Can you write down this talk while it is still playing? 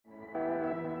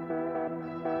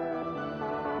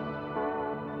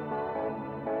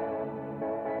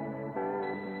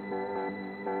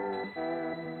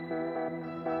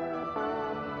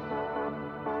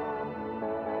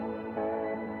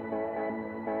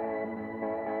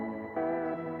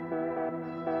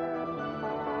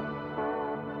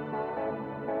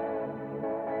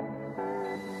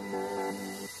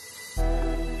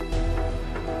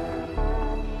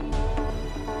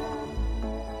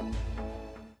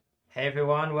Hey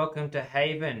everyone, welcome to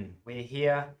Haven. We're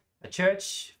here, a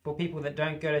church for people that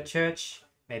don't go to church.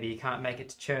 Maybe you can't make it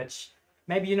to church.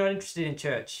 Maybe you're not interested in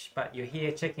church, but you're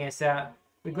here checking us out.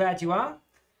 We're glad you are.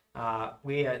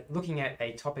 We are looking at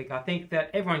a topic I think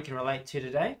that everyone can relate to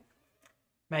today.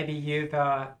 Maybe you've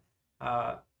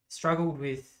struggled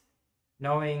with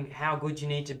knowing how good you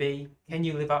need to be. Can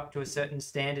you live up to a certain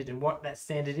standard and what that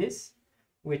standard is?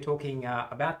 We're talking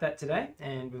about that today,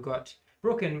 and we've got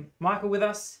Brooke and Michael with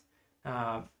us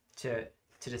to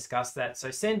discuss that.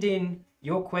 So send in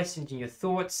your questions and your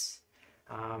thoughts.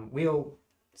 We'll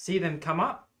see them come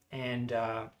up and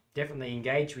definitely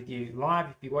engage with you live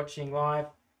if you're watching live.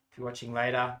 If you're watching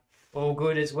later, all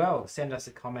good as well. Send us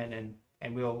a comment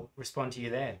and we'll respond to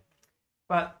you there.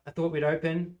 But I thought we'd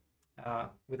open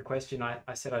with a question.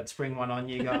 I said I'd spring one on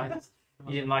you guys.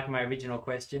 You didn't like my original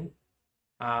question.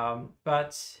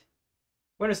 But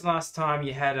when was the last time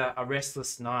you had a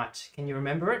restless night? Can you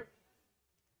remember it?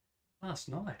 Last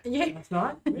night? Yeah. Last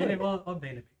night? Really? Yeah, well, I've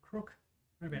been a bit crook.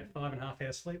 I had about 5.5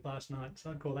 hours sleep last night, so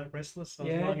I'd call that restless. I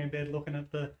was lying in bed looking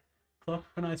at the clock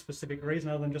for no specific reason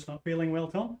other than just not feeling well,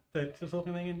 Tom. But just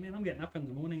looking thinking, man, I'm getting up in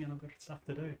the morning and I've got stuff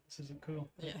to do. This isn't cool.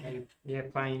 Yeah.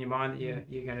 And, playing in your mind that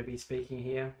you're going to be speaking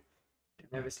here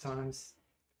nervous times.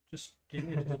 Just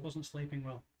wasn't sleeping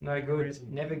well. No good.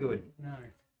 Never good. No.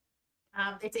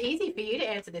 It's easy for you to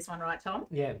answer this one, right, Tom?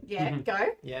 Yeah. Yeah, go.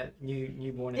 Yeah,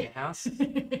 newborn in the house.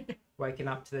 Waking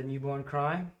up to the newborn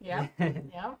cry. Yeah,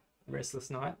 yeah, Restless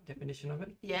night, definition of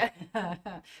it. yeah.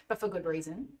 But for good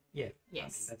reason. Yeah.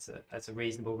 Yes. I mean, that's a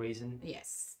reasonable reason.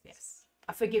 Yes, yes.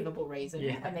 A forgivable reason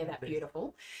when they're that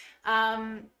beautiful.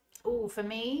 For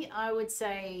me, I would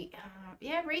say,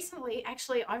 recently,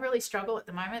 actually, I really struggle at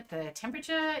the moment. The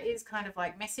temperature is kind of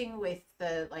like messing with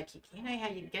the, like, you know how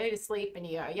you go to sleep and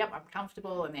you go, yep, I'm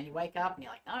comfortable. And then you wake up and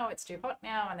you're like, no, it's too hot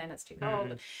now. And then it's too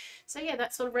cold. So, yeah,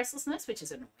 that sort of restlessness, which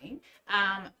is annoying.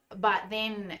 But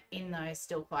then in those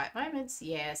still quiet moments,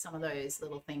 some of those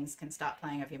little things can start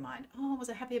playing over your mind. Oh, was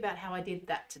I happy about how I did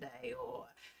that today? Or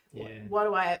what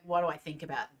do I think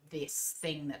about this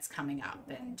thing that's coming up,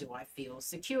 and do I feel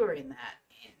secure in that?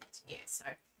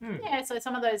 And so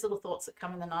some of those little thoughts that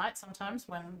come in the night sometimes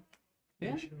when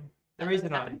Sure. The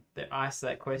reason I asked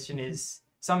that question is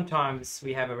sometimes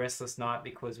we have a restless night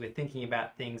because we're thinking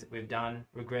about things that we've done,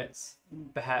 regrets,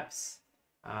 perhaps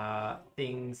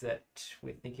things that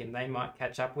we're thinking they might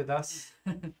catch up with us.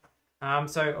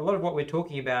 So a lot of what we're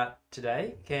talking about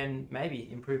today can maybe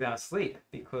improve our sleep,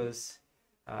 because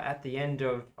at the end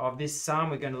of this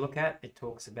psalm we're going to look at, it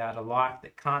talks about a life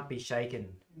that can't be shaken.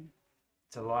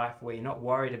 It's a life where you're not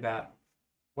worried about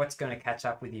what's going to catch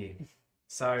up with you.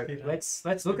 So let's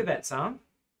look at that psalm.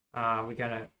 We're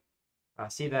going to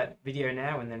see that video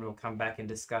now, and then we'll come back and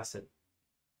discuss it.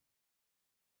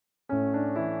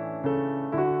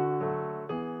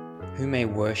 Who may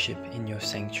worship in your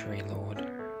sanctuary, Lord?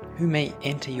 Who may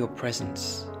enter your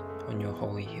presence on your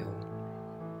holy hill?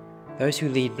 Those who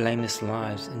lead blameless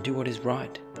lives and do what is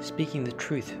right, speaking the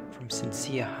truth from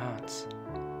sincere hearts.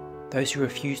 Those who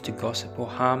refuse to gossip or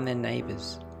harm their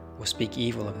neighbours, or speak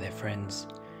evil of their friends.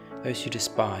 Those who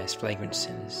despise flagrant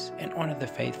sinners and honour the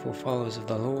faithful followers of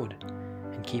the Lord,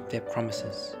 and keep their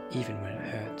promises even when it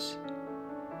hurts.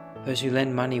 Those who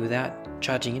lend money without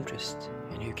charging interest,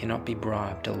 and who cannot be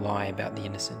bribed to lie about the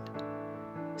innocent.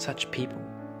 Such people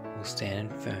will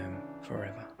stand firm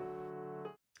forever.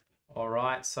 All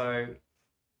right, so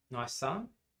nice psalm,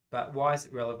 but why is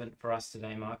it relevant for us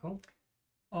today, Michael?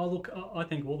 Oh, look, I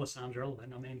think all the Psalms are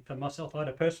relevant. I mean, for myself, I had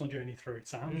a personal journey through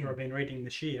Psalms where I've been reading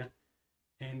this year.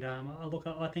 And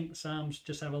I think the Psalms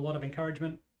just have a lot of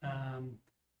encouragement, a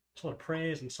lot of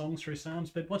prayers and songs through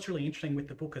Psalms. But what's really interesting with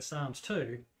the book of Psalms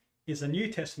too is the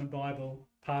New Testament Bible,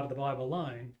 part of the Bible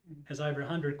alone, has over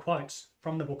 100 quotes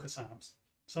from the book of Psalms.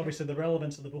 So obviously the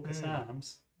relevance of the book of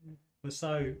Psalms was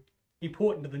so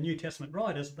important to the New Testament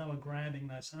writers, they were grabbing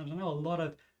those Psalms. I know a lot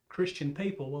of Christian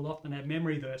people will often have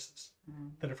memory verses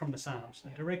that are from the Psalms, a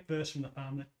direct verse from the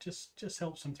Psalm that just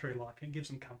helps them through life and gives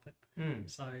them comfort.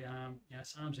 So,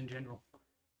 Psalms in general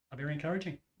are very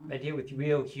encouraging. They deal with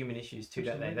real human issues too,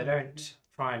 don't they? They don't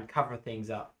try and cover things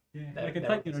up. Yeah, they can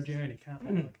take you on a journey, can't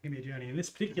they? Like, give me a journey. And this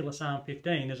particular Psalm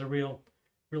 15 is a real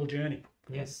journey.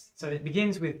 Yes. So it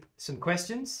begins with some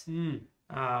questions.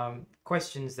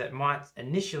 Questions that might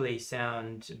initially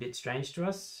sound a bit strange to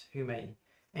us. Who may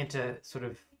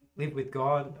live with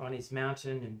God on his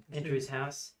mountain and enter his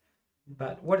house?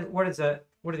 But what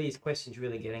are these questions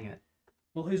really getting at?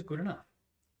 Well, who's good enough?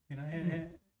 You know,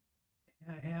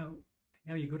 how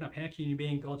are you good enough? How can you be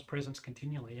in God's presence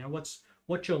continually? You know,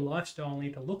 what's your lifestyle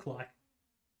need to look like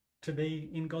to be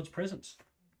in God's presence?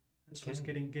 That's what it's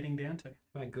getting down to.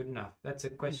 Am I good enough? That's a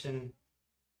question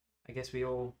I guess we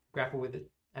all grapple with it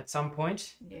at some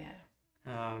point. Yeah.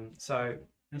 So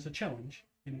There's a challenge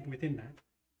within that.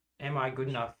 am I good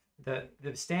enough? The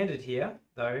standard here,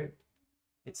 though,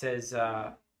 it says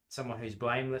someone who's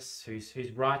blameless,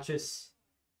 who's righteous.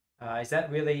 Is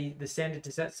that really the standard?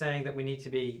 Is that saying that we need to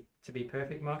be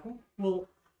perfect, Michael? Well,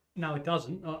 no, it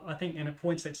doesn't. I think, and it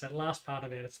points, it's that last part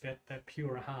of it. It's that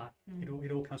pure heart.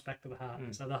 It all comes back to the heart.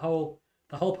 So the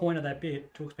whole point of that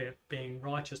bit talks about being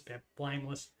righteous, about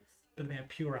blameless, but about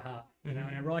pure heart. You know,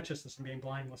 and our righteousness and being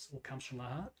blameless all comes from the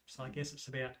heart. So I guess it's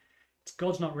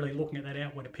God's not really looking at that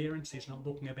outward appearance. He's not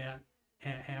looking about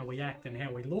how we act and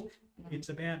how we look. It's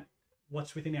about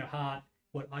what's within our heart,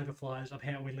 what overflows of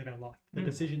how we live our life, the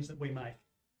decisions that we make,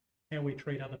 how we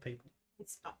treat other people.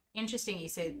 It's interesting you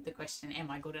said the question, am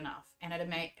I good enough? And it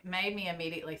made me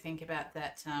immediately think about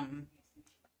that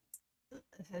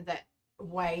that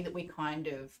way that we kind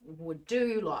of would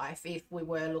do life if we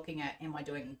were looking at, am I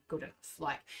doing good enough?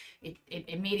 Like it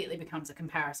immediately becomes a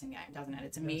comparison game, doesn't it?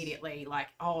 It's immediately like,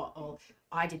 oh,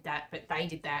 I did that, but they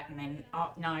did that. And then,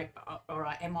 oh, no, all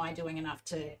right, am I doing enough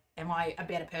am I a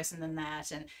better person than that?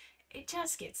 And it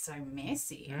just gets so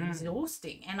messy and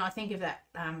exhausting. And I think of that,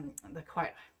 the quote,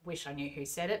 wish I knew who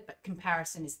said it, but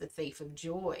comparison is the thief of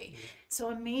joy.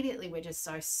 So immediately we're just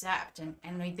so sapped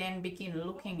and we then begin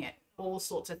looking at all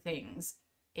sorts of things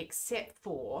except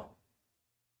for,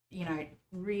 you know,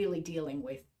 really dealing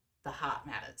with the heart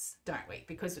matters, don't we?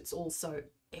 Because it's also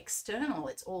external,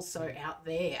 it's also out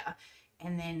there,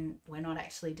 and then we're not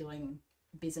actually doing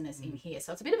business in here.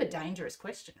 So it's a bit of a dangerous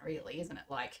question, really, isn't it?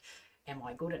 Like, am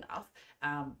I good enough?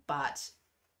 But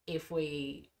if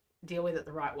we deal with it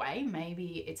the right way,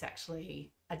 maybe it's actually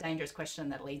a dangerous question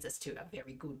that leads us to a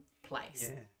very good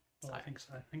place. Yeah. Well, I think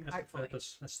so. I think that's hopefully. the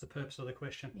purpose. That's the purpose of the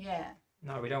question. Yeah.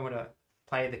 No, we don't want to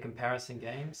play the comparison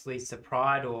games. Leads to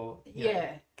pride, or you know,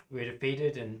 we're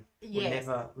defeated and we'll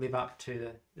never live up to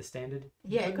the standard.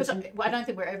 Yeah, because I don't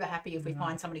think we're ever happy if we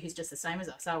find somebody who's just the same as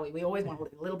us, are we? We always want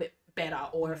a little bit better,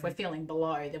 or if we're feeling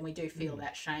below, then we do feel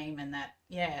that shame and that.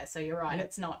 Yeah, so you're right.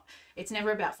 It's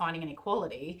never about finding an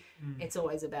equality. It's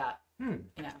always about you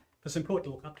know. It's important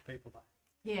to look up to people, though.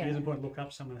 Yeah. It is important to look up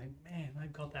to someone and think, man,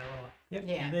 they've got that right. Yep.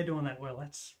 Yeah. And they're doing that well.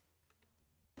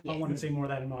 I want to see more of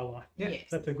that in my life. Yeah. Yes.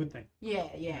 That's a good thing. Yeah.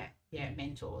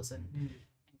 Mentors and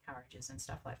encouragers and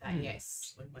stuff like that.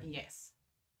 Yes. Absolutely. Yes.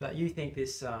 But you think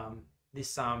this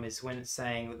psalm is, when it's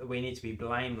saying that we need to be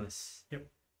blameless. Yep.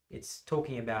 It's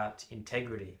talking about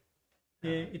integrity.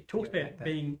 Yeah, it talks about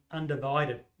being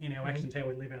undivided in our actions, how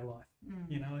we live our life.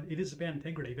 You know, it is about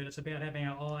integrity, but it's about having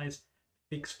our eyes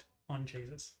fixed on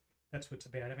Jesus. That's what it's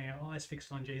about, having our eyes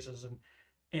fixed on Jesus,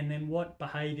 and then what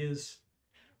behaviours,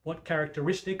 what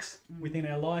characteristics within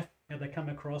our life, how they come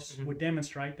across, would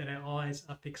demonstrate that our eyes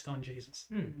are fixed on Jesus.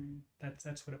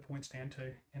 That's what it points down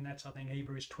to, and that's, I think,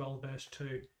 Hebrews 12 verse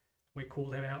 2. We're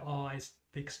called to have our eyes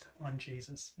fixed on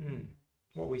Jesus.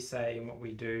 What we say and what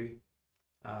we do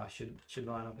should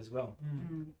line up as well.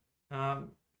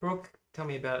 Brooke, tell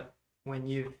me about when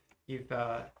you've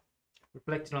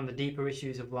reflected on the deeper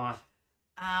issues of life.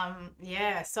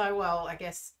 So, well, I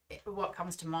guess what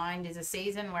comes to mind is a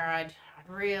season where I'd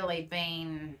really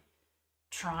been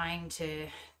trying to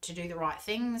do the right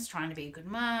things, trying to be a good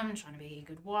mum, trying to be a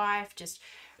good wife, just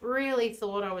really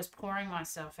thought I was pouring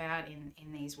myself out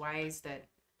in these ways that,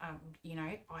 you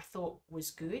know, I thought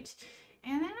was good.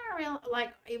 And then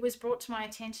it was brought to my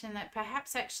attention that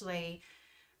perhaps actually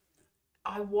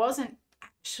I wasn't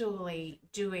actually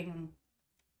doing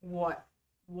what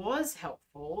was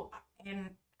helpful,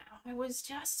 and I was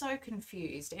just so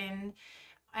confused. And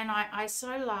I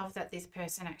so love that this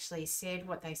person actually said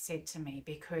what they said to me,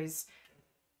 because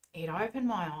it opened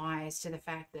my eyes to the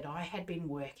fact that I had been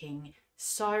working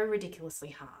so ridiculously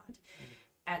hard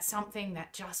at something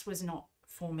that just was not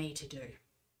for me to do.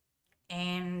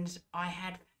 And I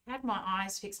had my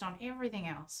eyes fixed on everything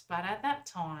else. But at that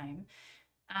time,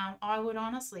 I would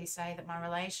honestly say that my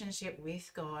relationship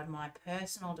with God, my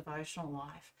personal devotional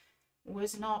life,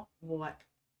 was not what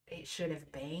it should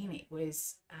have been. It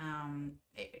was,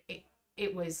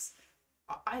 it was,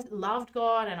 I loved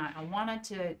God and I wanted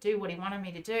to do what he wanted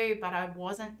me to do, but I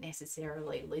wasn't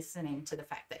necessarily listening to the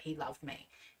fact that he loved me.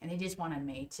 And he just wanted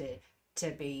me to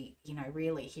be, you know,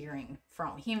 really hearing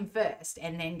from him first,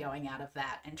 and then going out of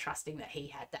that and trusting that he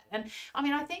had that. And I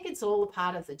mean, I think it's all a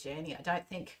part of the journey. I don't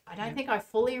think I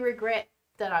fully regret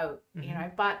that you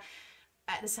know, but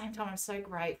at the same time, I'm so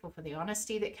grateful for the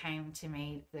honesty that came to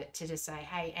me, that to just say,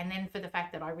 hey, and then for the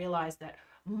fact that I realized that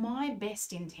my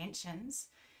best intentions,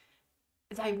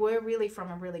 they were really from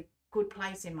a really good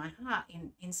place in my heart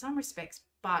in some respects,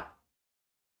 but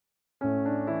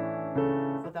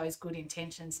those good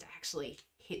intentions to actually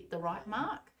hit the right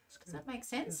mark. Does that make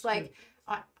sense? That's like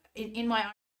in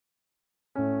my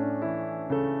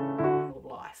own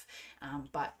life,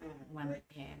 but when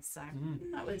so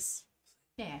that was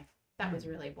that was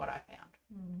really what I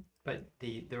found. But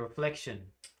the reflection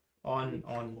on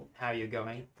how you're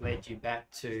going led you back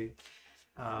to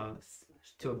a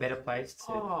better place.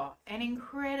 An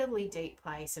incredibly deep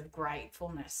place of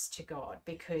gratefulness to God,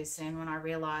 because then when I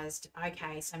realized,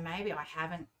 okay, so maybe I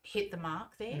haven't hit the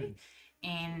mark there,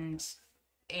 and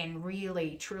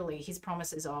really truly his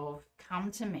promises of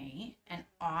come to me and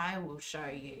I will show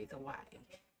you the way,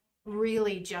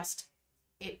 really just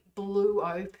it blew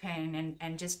open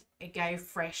and just it gave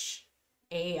fresh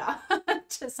air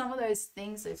to some of those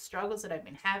things, those struggles that I've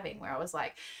been having, where I was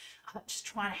like just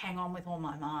trying to hang on with all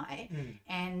my might,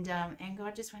 and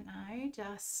God just went, no,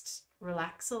 just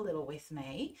relax a little with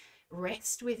me,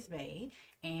 rest with me,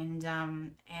 and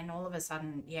all of a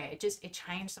sudden, it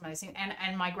changed some of those things,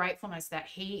 and my gratefulness that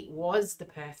Jesus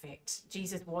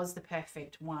was the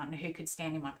perfect one who could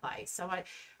stand in my place. So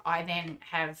I then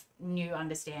have new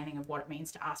understanding of what it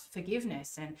means to ask for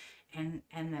forgiveness, and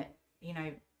that, you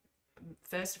know,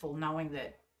 first of all, knowing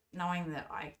that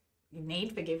I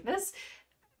need forgiveness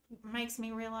makes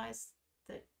me realize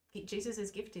that Jesus's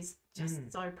gift is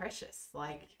just so precious.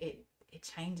 Like it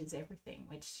changes everything,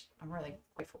 which I'm really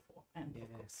grateful for. And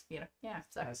of course, you know,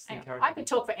 so anyway, I could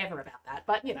talk forever about that,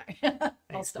 but you know,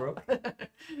 I'll stop.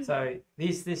 So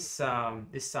this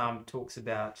psalm talks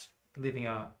about living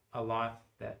a life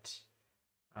that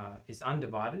is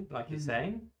undivided, like you're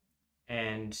saying,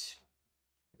 and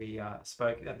we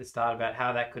spoke at the start about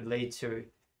how that could lead to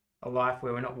a life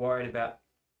where we're not worried about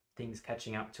things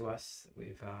catching up to us.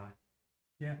 We've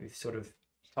sort of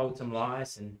told some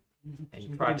lies and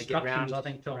tried to get around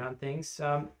things.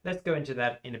 Let's go into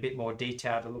that in a bit more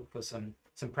detail to look for some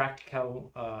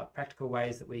practical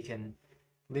ways that we can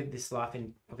live this life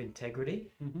of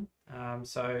integrity.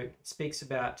 So it speaks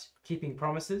about keeping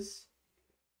promises.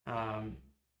 You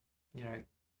know,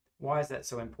 why is that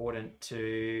so important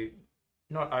to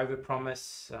not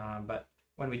overpromise, but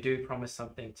when we do promise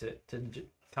something to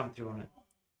come through on it?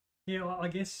 Yeah, well, I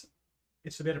guess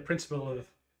it's about a principle of,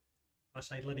 I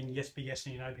say, letting yes be yes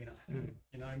and no be no.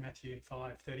 You know, Matthew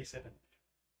 5:37,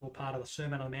 all part of the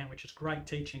Sermon on the Mount, which is great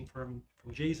teaching from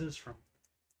Jesus, where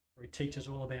he teaches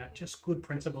all about just good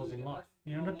principles in life.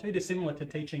 You know, not too dissimilar to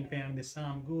teaching found in this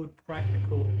psalm, good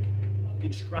practical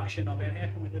instruction about how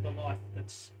can we live a life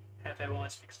that's have our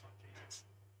eyes fixed on Jesus.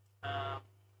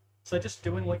 So just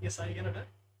doing what you say you're going to do.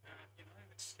 You know,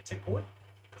 it's important,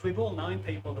 because we've all known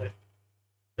people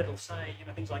that'll say, you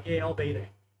know, things like, yeah, I'll be there.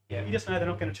 Yeah. You just know they're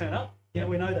not going to turn up. Yeah,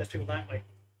 we know those people, don't we?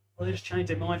 Well, they just change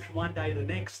their mind from one day to the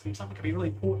next, and something can be really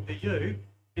important to you,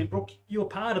 and Brooke, you're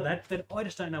part of that I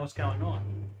just don't know what's going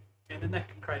on. And then that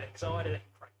can create anxiety, that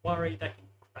can create worry, that can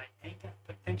create anger,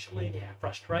 potentially,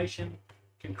 frustration,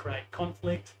 can create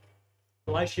conflict,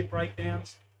 relationship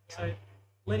breakdowns. So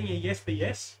letting a yes be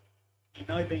yes, your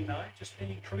no be no, just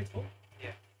being truthful.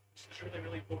 Yeah. It's really,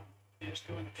 really important. You're just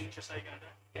doing the things you say you're going to do.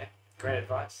 Yeah. Great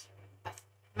advice.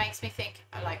 Makes me think,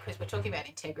 like, because we're talking about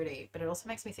integrity, but it also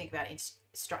makes me think about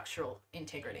structural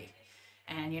integrity.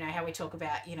 And, you know, how we talk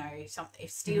about, you know, if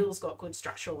steel's got good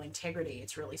structural integrity,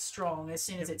 it's really strong. As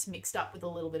soon as it's mixed up with a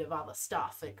little bit of other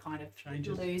stuff, it kind of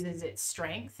loses its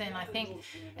strength. And I think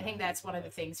that's one of the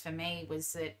things for me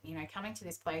was that, you know, coming to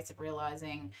this place of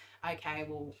realizing, okay,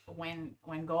 well, when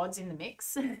God's in the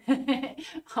mix,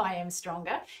 I am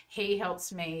stronger. He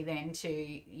helps me then to,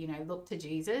 you know, look to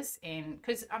Jesus. And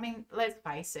because, I mean, let's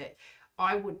face it,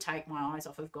 I would take my eyes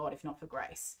off of God if not for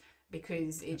grace.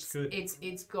 Because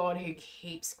it's God who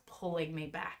keeps pulling me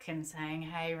back and saying,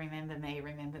 hey, remember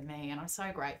me. And I'm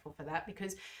so grateful for that,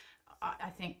 because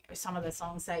I think some of the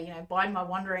songs say, you know, bind my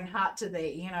wandering heart to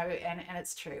thee, you know, and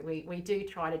it's true. We do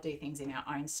try to do things in our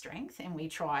own strength, and we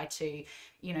try to,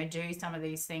 you know, do some of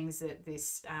these things that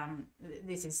this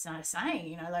is saying,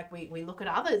 you know, like we look at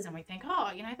others and we think,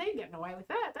 oh, you know, they're getting away with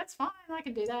that. That's fine. I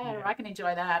can do that, or I can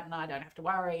enjoy that, and I don't have to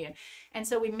worry. And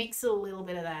so we mix a little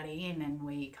bit of that in, and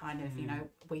we kind of, you know,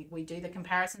 we do the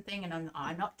comparison thing, and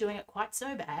I'm not doing it quite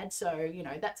so bad. So, you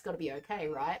know, that's got to be okay,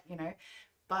 right? You know.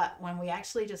 But when we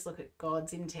actually just look at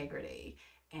God's integrity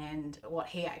and what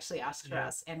he actually asks for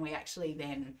us, and we actually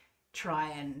then try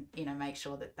and, you know, make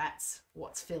sure that that's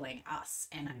what's filling us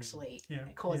and actually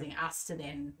causing us to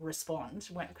then respond.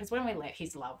 Because when we let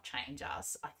his love change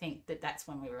us, I think that's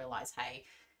when we realize, hey,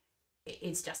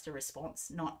 it's just a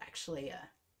response, not actually a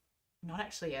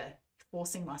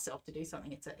forcing myself to do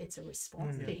something. It's a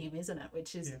response to him, isn't it?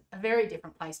 Which is a very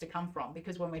different place to come from,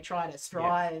 because when we try to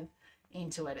strive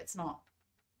into it, it's not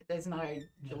there's no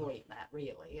joy in that,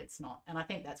 really. It's not. And I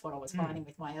think that's what I was finding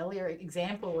with my earlier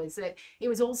example, is that it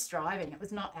was all striving. It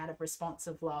was not out of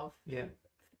responsive love. Yeah.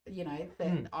 You know,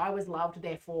 that I was loved,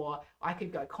 therefore I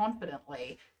could go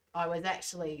confidently. I was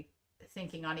actually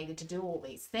thinking I needed to do all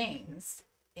these things.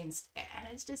 And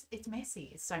it's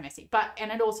messy. It's so messy.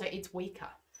 And it's weaker.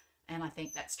 And I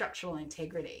think that structural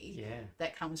integrity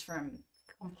that comes from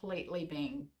completely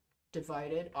being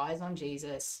devoted, eyes on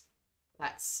Jesus,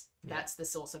 that's the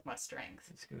source of my strength.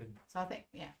 That's good. So I think,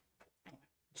 anyway.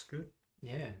 It's good.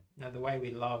 Yeah. No, the way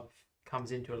we love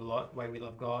comes into it a lot, the way we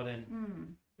love God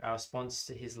and our response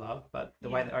to his love, but the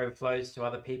way that overflows to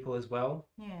other people as well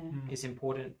is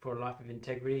important for a life of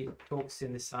integrity. It talks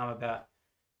in this psalm about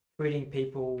treating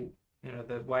people, you know,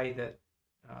 the way that,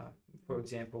 for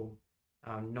example,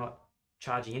 not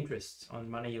charging interest on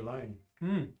money you loan.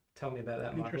 Tell me about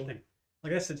that, Michael. Interesting. I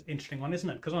guess it's an interesting one, isn't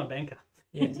it? Because I'm a banker.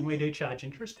 Yes. And we do charge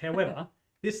interest. However,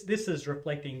 this is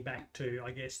reflecting back to, I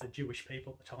guess, the Jewish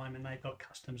people at the time, and they've got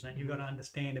customs that you've got to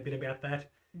understand a bit about that.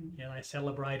 You know, they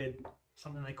celebrated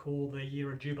something they call the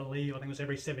year of Jubilee. I think it was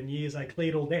every 7 years. They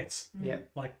cleared all debts. Yeah.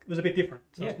 Like, it was a bit different.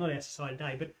 So it's not our society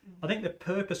today. But I think the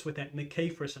purpose with that, and the key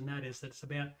for us in that, is that it's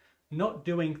about not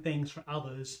doing things for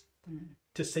others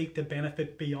to seek to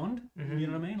benefit beyond. You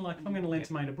know what I mean? Like, if I'm going to lend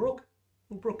some money to Brooke,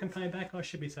 well, Brooke can pay back. I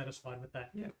should be satisfied with that.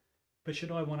 Yeah. But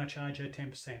should I want to charge her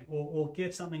 10% or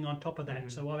get something on top of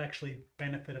that so I've actually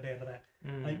benefited out of that?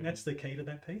 I think that's the key to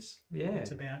that piece. Yeah. It's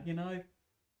about,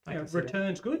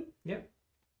 return's good. Yep.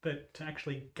 But to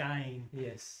actually gain,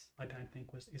 Yes. I don't think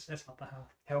that's not the heart.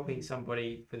 Helping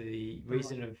somebody for the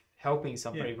reason of helping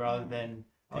somebody rather than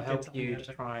I'll help you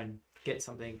to try and get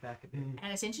something back a bit.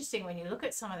 And it's interesting when you look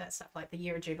at some of that stuff, like the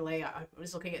year of Jubilee. I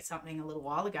was looking at something a little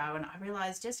while ago, and I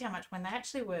realized just how much when they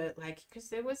actually were like, because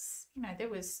there was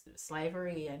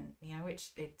slavery, and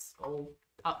which it's all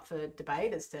up for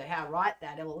debate as to how right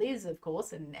that all is, of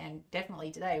course, and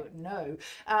definitely today no.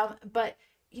 But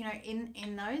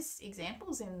in those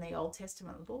examples in the Old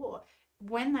Testament law,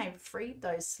 when they freed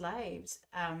those slaves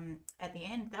at the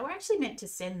end, they were actually meant to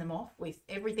send them off with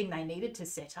everything they needed to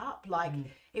set up. Like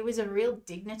it was a real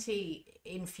dignity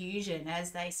infusion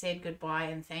as they said goodbye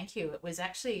and thank you. It was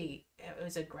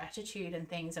a gratitude and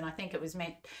things. And I think it was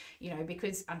meant,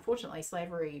 because unfortunately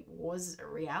slavery was a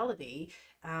reality.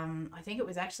 I think it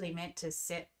was actually meant to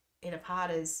set it apart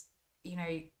as,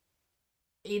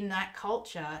 in that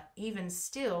culture, even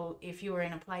still, if you were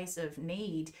in a place of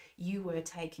need, you were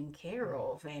taken care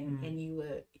of, and you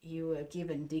were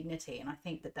given dignity. And I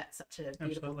think that's such a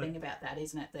beautiful thing about that,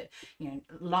 isn't it? That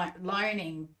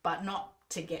loaning, but not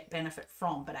to get benefit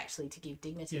from, but actually to give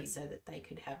dignity so that they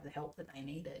could have the help that they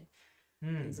needed.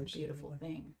 Is a beautiful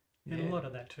thing. And a lot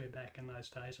of that too back in those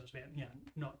days was about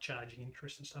not charging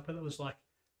interest and stuff, but it was like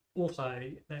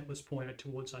also that was pointed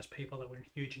towards those people that were in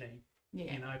huge need.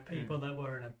 Yeah. People that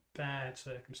were in a bad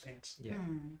circumstance. Yeah.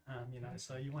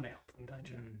 So you want to help them, don't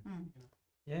you?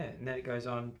 Yeah, and then it goes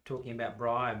on talking about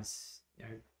bribes,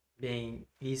 being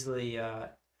easily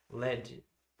led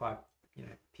by,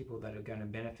 people that are going to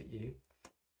benefit you.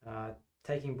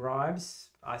 Taking bribes,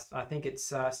 I think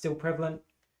it's still prevalent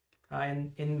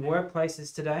in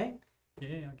workplaces today.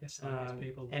 Yeah, I guess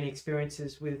people. Any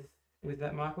experiences with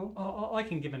that, Michael? I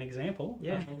can give an example.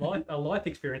 Yeah. A life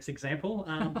experience example.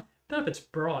 I don't know if it's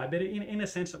bribe, but in a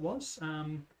sense it was.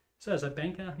 So as a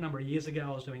banker, a number of years ago,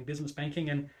 I was doing business banking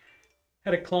and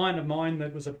had a client of mine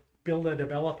that was a builder,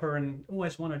 developer, and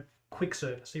always wanted quick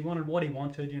service. He wanted what he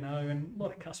wanted, and a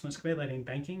lot of customers come that in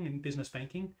banking and business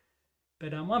banking.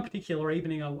 But one particular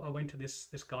evening, I went to this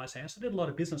guy's house. I did a lot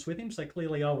of business with him, so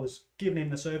clearly I was giving him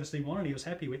the service he wanted. He was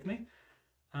happy with me.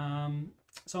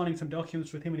 Signing some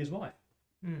documents with him and his wife.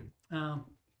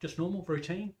 Just normal,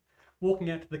 routine.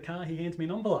 Walking out to the car, he hands me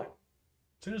an envelope.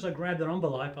 As soon as I grabbed that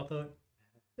envelope, I thought,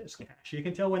 there's cash. You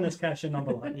can tell when there's cash in an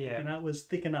envelope. And it was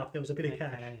thick enough. There was a bit of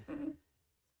cash.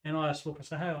 And I just looked and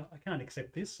said, hey, I can't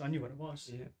accept this. I knew what it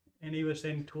was. Yeah. And he was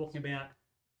then talking about,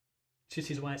 it's just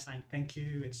his way of saying thank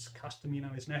you. It's custom,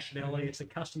 his nationality. It's a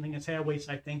custom thing. It's how we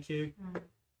say thank you.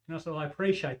 And I said, I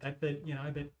appreciate that, but,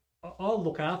 but I'll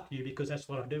look after you because that's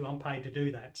what I do. I'm paid to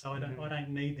do that. So I don't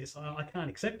need this. I can't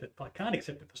accept it. If I can't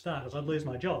accept it for starters, I'd lose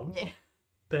my job. Yeah.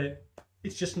 But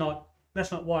it's just not,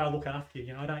 that's not why I look after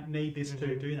you. I don't need this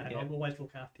to do that. I'll always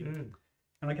look after you.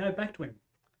 And I go back to him.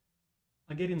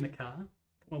 I get in the car,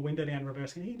 put my window down,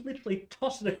 reverse, and he literally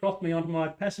tosses it across me onto my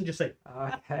passenger seat.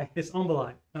 Okay. This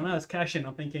envelope. I know it's cash in.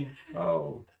 I'm thinking,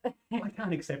 oh, I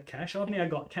can't accept cash. I've now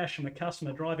got cash from a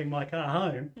customer driving my car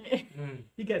home.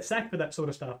 You get sacked for that sort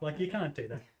of stuff. Like, you can't do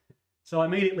that. So I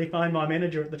immediately phoned my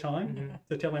manager at the time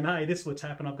to tell him, hey, this is what's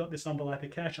happened. I've got this envelope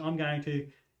of cash. I'm going to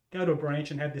go to a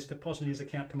branch and have this deposit in his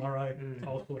account tomorrow.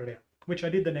 I'll sort it out, which I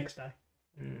did the next day.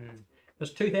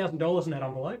 There's $2,000 in that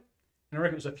envelope. And I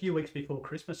reckon it was a few weeks before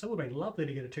Christmas. So it would have been lovely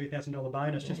to get a $2,000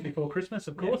 bonus just before Christmas,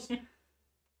 of course.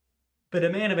 But a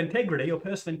man of integrity or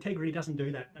person of integrity doesn't do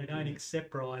that. They don't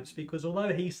accept bribes, because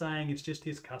although he's saying it's just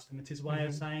his custom, it's his way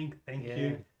of saying thank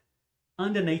you.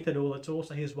 Underneath it all, it's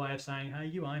also his way of saying, hey,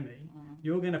 you owe me.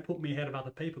 You're going to put me ahead of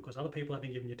other people because other people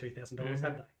haven't given you $2,000,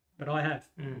 have they? But I have.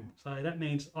 So that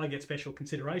means I get special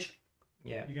consideration.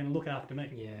 Yeah. You're going to look after me.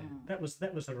 Yeah. That was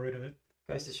the root of it.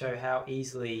 Goes to show how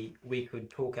easily we could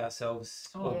talk ourselves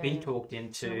or be talked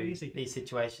into these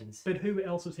situations. But who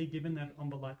else has he given that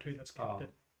envelope to that's kept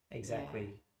it?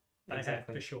 Exactly. They have,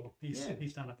 for sure.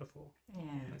 He's done it before. Yeah.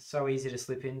 It's so easy to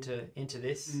slip into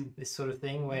this sort of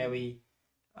thing where we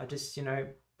are just,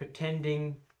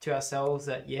 pretending to ourselves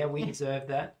that, we deserve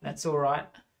that. That's all right.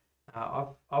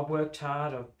 I've worked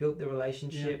hard. I've built the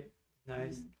relationship.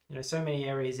 So many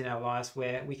areas in our lives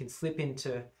where we can slip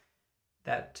into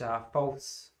that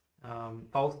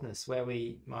falseness where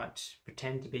we might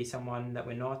pretend to be someone that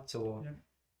we're not, or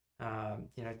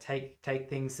take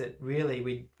things that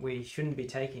really we shouldn't be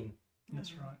taking.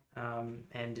 That's right.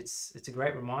 And it's a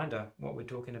great reminder what we're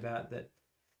talking about, that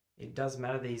it does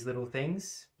matter, these little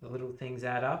things. The little things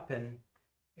add up, and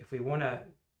if we want to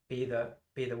be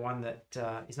the one that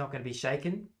is not going to be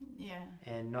shaken,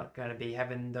 and not going to be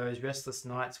having those restless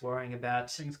nights worrying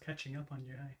about things catching up on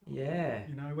you, hey? Yeah.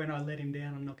 When I let him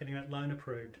down, I'm not getting that loan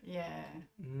approved. Yeah.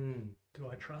 Do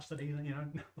I trust that he's,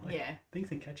 things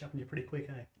can catch up on you pretty quick,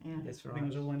 hey? Yeah. That's right. I think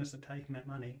it was all innocent taking that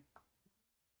money.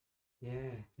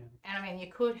 Yeah. And I mean,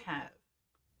 you could have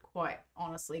quite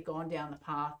honestly gone down the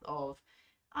path of,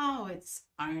 oh, it's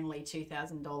only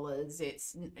 $2,000.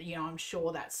 It's, I'm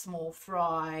sure that's small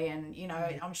fry, and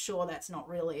I'm sure that's not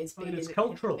really as big as it's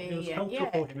cultural. It was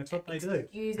cultural for him. It's what they do.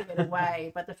 Using it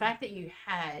away, but the fact that you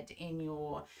had in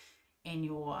your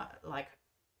like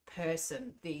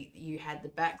person, you had the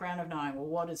background of knowing, well,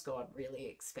 what does God really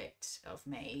expect of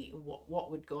me?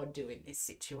 What would God do in this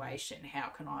situation? How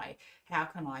can I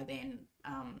then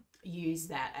use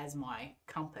that as my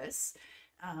compass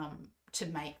to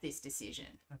make this decision?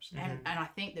 Absolutely. And I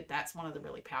think that's one of the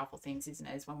really powerful things, isn't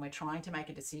it? Is when we're trying to make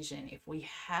a decision, if we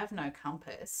have no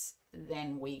compass,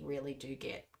 then we really do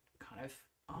get kind of,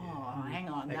 hang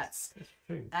on, that's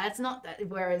not that.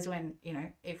 Whereas when,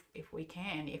 if we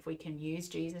can use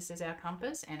Jesus as our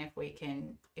compass, and if we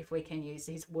can use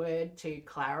his word to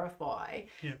clarify,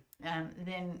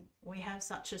 then we have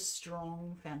such a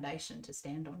strong foundation to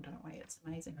stand on, don't we? It's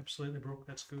amazing. Absolutely, Brooke.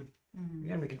 That's good.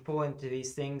 Yeah, we can fall into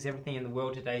these things. Everything in the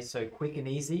world today is so quick and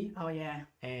easy. Oh yeah.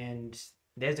 And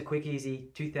there's a quick, easy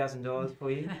 $2,000 for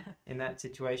you in that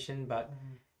situation. But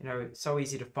it's so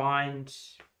easy to find.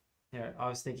 I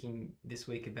was thinking this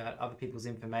week about other people's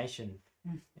information.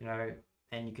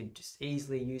 And you can just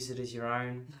easily use it as your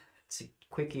own. It's a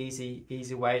quick,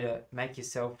 easy way to make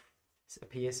yourself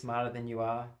appear smarter than you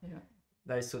are. Yeah.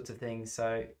 Those sorts of things.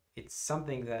 So it's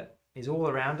something that is all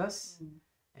around us,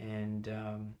 and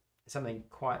something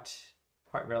quite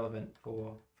relevant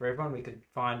for everyone. We could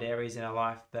find areas in our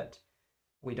life that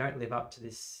we don't live up to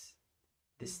this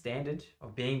standard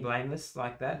of being blameless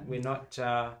like that. We're not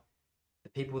the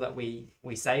people that we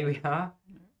say we are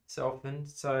so often.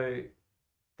 So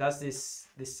does this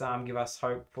psalm give us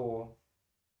hope for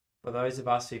those of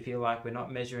us who feel like we're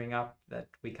not measuring up, that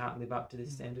we can't live up to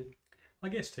this standard? I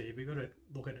guess too, we've got to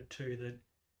look at it too, that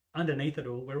underneath it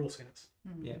all, we're all sinners.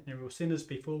 Yeah. We're all sinners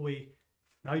before we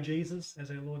know Jesus as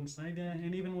our Lord and Saviour,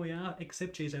 and even when we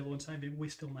accept Jesus as our Lord and Saviour, we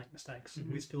still make mistakes.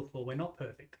 We still fall. We're not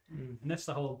perfect. And that's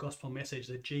the whole gospel message,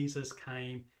 that Jesus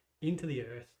came into the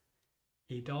earth.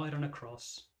 He died on a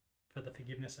cross for the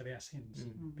forgiveness of our sins,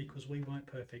 because we weren't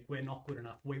perfect. We're not good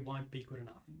enough. We won't be good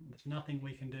enough. There's nothing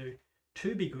we can do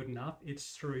to be good enough.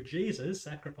 It's through Jesus'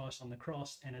 sacrifice on the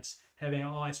cross, and it's having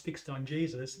our eyes fixed on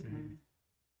Jesus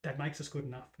that makes us good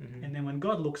enough. And then when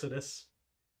God looks at us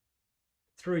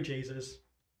through Jesus,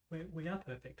 we are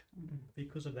perfect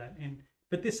because of that.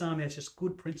 But this psalm has just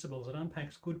good principles. It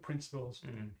unpacks good principles,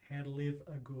 how to live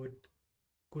a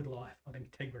good life of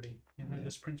integrity.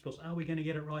 There's principles. Are we going to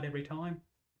get it right every time?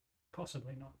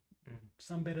 Possibly not.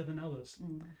 Some better than others.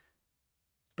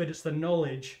 But it's the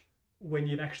knowledge when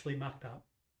you've actually mucked up,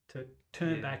 to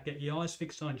turn back, get your eyes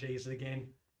fixed on Jesus again,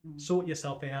 sort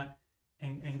yourself out,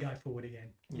 and go forward again.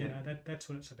 That's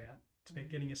what it's about. It's about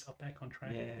getting yourself back on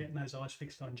track, getting those eyes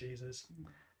fixed on Jesus,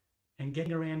 and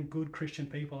getting around good Christian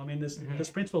people. I mean, there's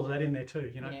principles of that in there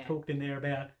too. Talked in there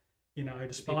about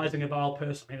despising a vile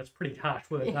person. I mean, it's pretty harsh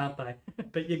words, aren't they?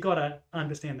 But you've got to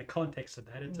understand the context of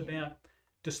that. It's about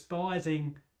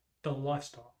despising the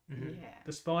lifestyle. Mhm. Yeah.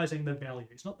 despising the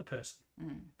values, not the person,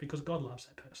 because God loves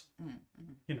that person.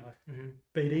 You know, Mhm.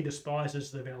 but he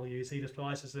despises the values, he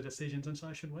despises the decisions, and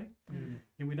so should we. And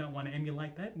we don't want to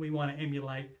emulate that. We want to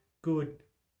emulate good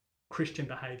Christian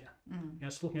behaviour. You know,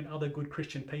 it's looking at other good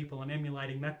Christian people and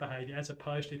emulating that behaviour, as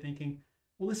opposed to thinking,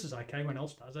 well, this is okay, everyone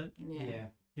else does it. Yeah.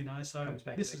 You know, so Comes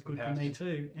back this to is the good for me comparison.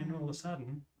 too. And all of a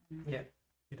sudden, Yeah.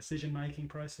 your decision-making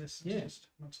process is Yeah. just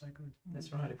not so good.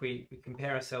 That's right. If we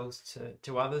compare ourselves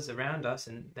to others around us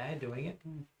and they're doing it,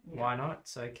 why not?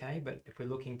 It's okay. But if we're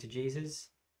looking to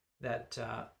Jesus, that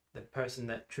the person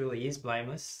that truly is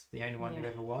blameless, the only one who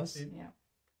ever was,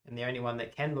 and the only one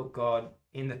that can look God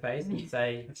in the face and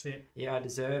say, That's it. "Yeah, I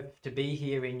deserve to be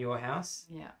here in your house."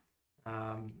 Yeah.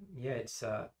 It's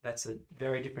that's a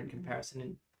very different comparison,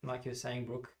 and like you were saying,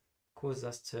 Brooke, causes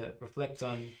us to reflect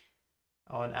on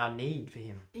our need for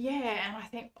Him. Yeah, and I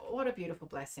think what a beautiful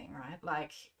blessing, right?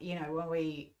 Like, you know, when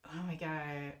we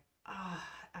go, oh,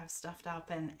 I've stuffed up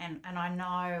and I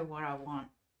know what I want.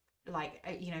 Like,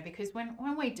 you know, because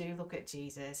when we do look at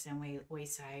Jesus and we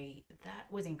say,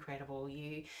 that was incredible,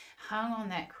 you hung on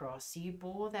that cross, you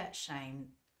bore that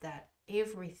shame, that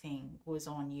everything was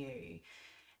on you.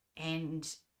 And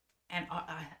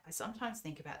I sometimes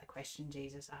think about the question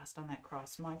Jesus asked on that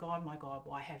cross, my God,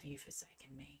 why have you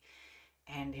forsaken me?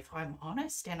 And if I'm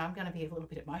honest, and I'm going to be a little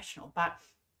bit emotional, but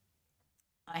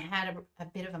I had a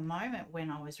bit of a moment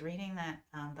when I was reading that,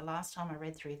 the last time I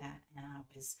read through that, and I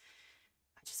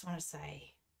just want to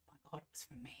say, my God, it was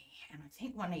for me. And I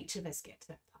think when each of us get to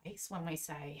that place, when we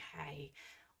say, hey,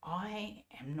 I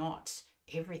am not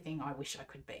everything I wish I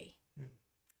could be,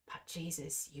 but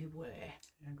Jesus, you were.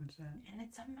 Yeah, good that. And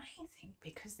it's amazing,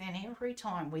 because then every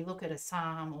time we look at a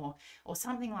psalm or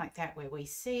something like that where we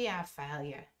see our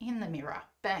failure in the mirror,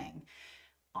 bang,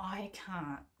 I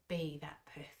can't be that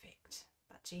perfect.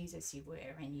 But Jesus, you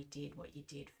were, and you did what you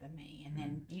did for me. And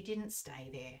then you didn't stay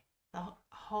there. The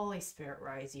Holy Spirit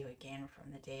rose you again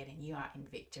from the dead, and you are in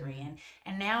victory.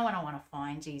 And now when I want to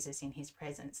find Jesus in his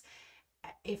presence,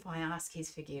 if I ask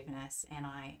his forgiveness and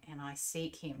I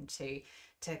seek him to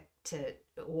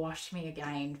wash me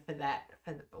again for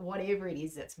whatever it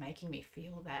is that's making me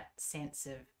feel that sense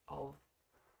of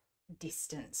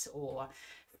distance or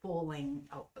falling,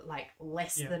 like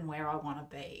less than where I want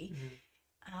to be,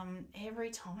 every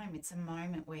time it's a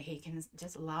moment where he can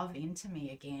just love into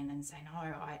me again and say, no,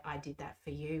 I did that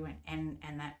for you, and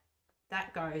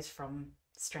that goes from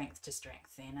strength to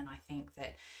strength then. And I think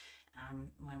that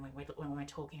when we're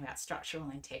talking about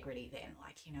structural integrity, then,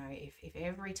 like, you know, if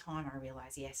every time I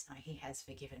realize, yes, no, he has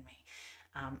forgiven me,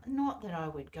 not that I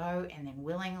would go and then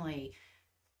willingly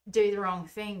do the wrong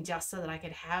thing just so that I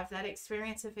could have that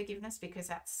experience of forgiveness, because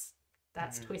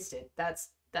that's twisted.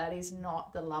 That is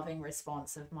not the loving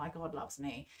response of my God loves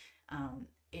me.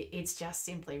 It's just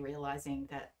simply realizing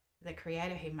that the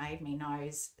Creator who made me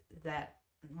knows that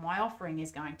my offering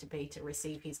is going to be to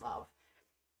receive his love.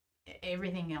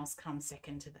 Everything else comes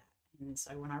second to that. And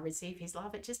so when I receive his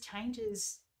love, it just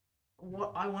changes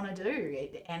what I want to do.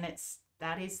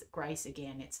 That is grace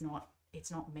again. It's not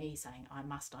me saying I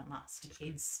must.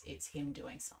 It's him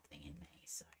doing something in me.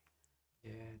 So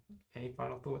yeah. Any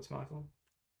final thoughts, Michael?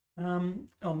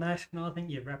 On that, no, I think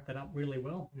you've wrapped that up really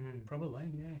well. Probably,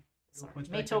 yeah. Sorry,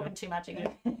 me talking too much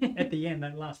again. At the end,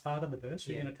 that last part of the verse,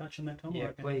 you're going to touch on that, Tom?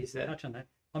 Yeah, please. Touch on that.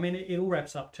 I mean, it all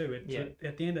wraps up too.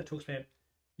 At the end, it talks about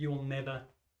you will never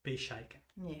be shaken.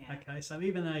 Yeah. Okay, so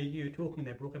even though you're talking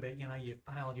there, Brooke, about, you know, you've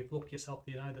failed, you've looked yourself,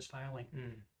 you know there's failing,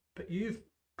 but you've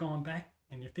gone back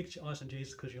and you fixed your eyes on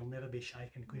Jesus because you'll never be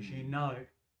shaken, because you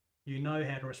know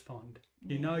how to respond.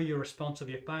 You know your response of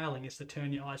your failing is to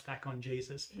turn your eyes back on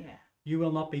Jesus. Yeah. You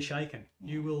will not be shaken.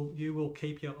 Yeah. You will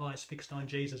keep your eyes fixed on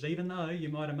Jesus, even though you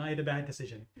might have made a bad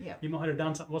decision. Yeah. You might have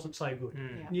done something that wasn't so good.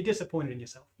 Yeah. And you're disappointed in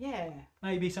yourself. Yeah.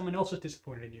 Maybe someone else is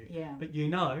disappointed in you. Yeah. But you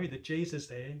know that Jesus is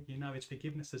there. You know his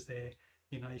forgiveness is there.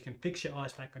 You know you can fix your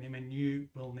eyes back on him, and you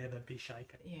will never be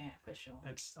shaken. Yeah, for sure.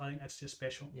 I think that's just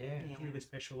special. Yeah. It's really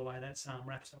special the way that psalm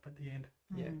wraps up at the end.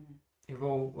 Yeah. We've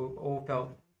all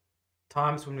felt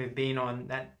times when we've been on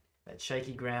that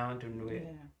shaky ground and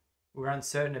we're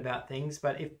uncertain about things,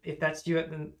 but if that's you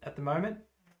at the moment,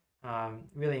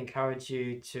 really encourage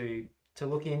you to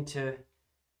look into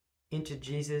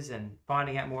Jesus and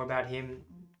finding out more about him.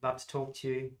 Love to talk to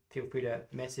you. Feel free to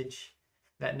message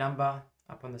that number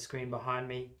up on the screen behind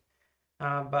me.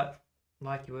 But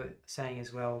like you were saying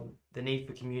as well, the need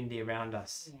for community around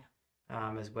us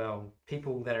as well.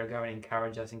 People that are going to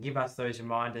encourage us and give us those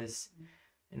reminders.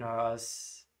 You know,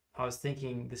 I was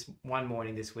thinking this one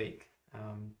morning this week,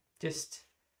 just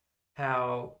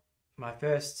how my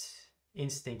first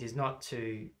instinct is not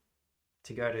to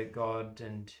to go to God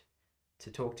and to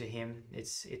talk to Him.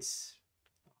 It's I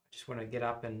just want to get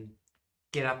up and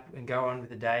go on with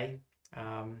the day.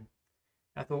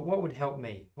 I thought, what would help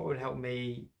me? What would help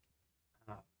me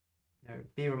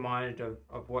be reminded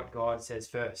of what God says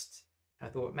first? I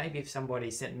thought maybe if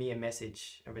somebody sent me a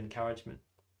message of encouragement.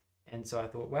 And so I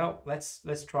thought, well,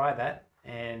 let's try that.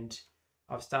 And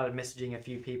I've started messaging a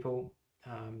few people,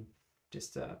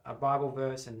 just a Bible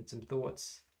verse and some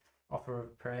thoughts, offer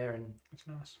of prayer, and That's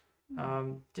nice.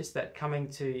 just that coming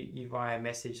to you via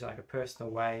message, like a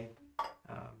personal way,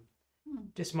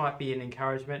 just might be an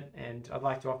encouragement. And I'd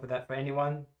like to offer that for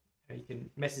anyone. You can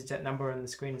message that number on the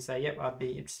screen and say, yep, I'd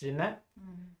be interested in that.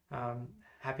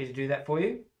 Happy to do that for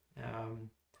you.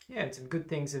 And some good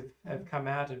things have come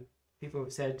out, and people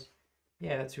have said,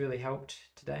 yeah, that's really helped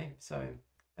today. So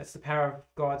that's the power of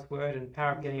God's word and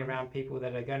power of getting around people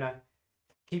that are going to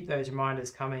keep those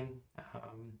reminders coming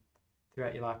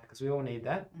throughout your life, because we all need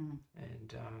that,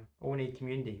 and all need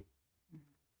community.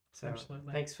 So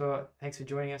Absolutely. thanks for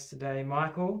joining us today,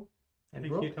 Michael and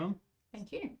Thank Brooke. you, Tom.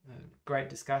 Thank you. Great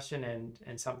discussion,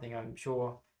 and something I'm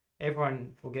sure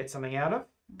everyone will get something out of.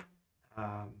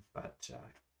 But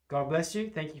God bless you.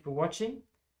 Thank you for watching.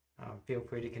 Feel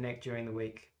free to connect during the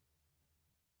week.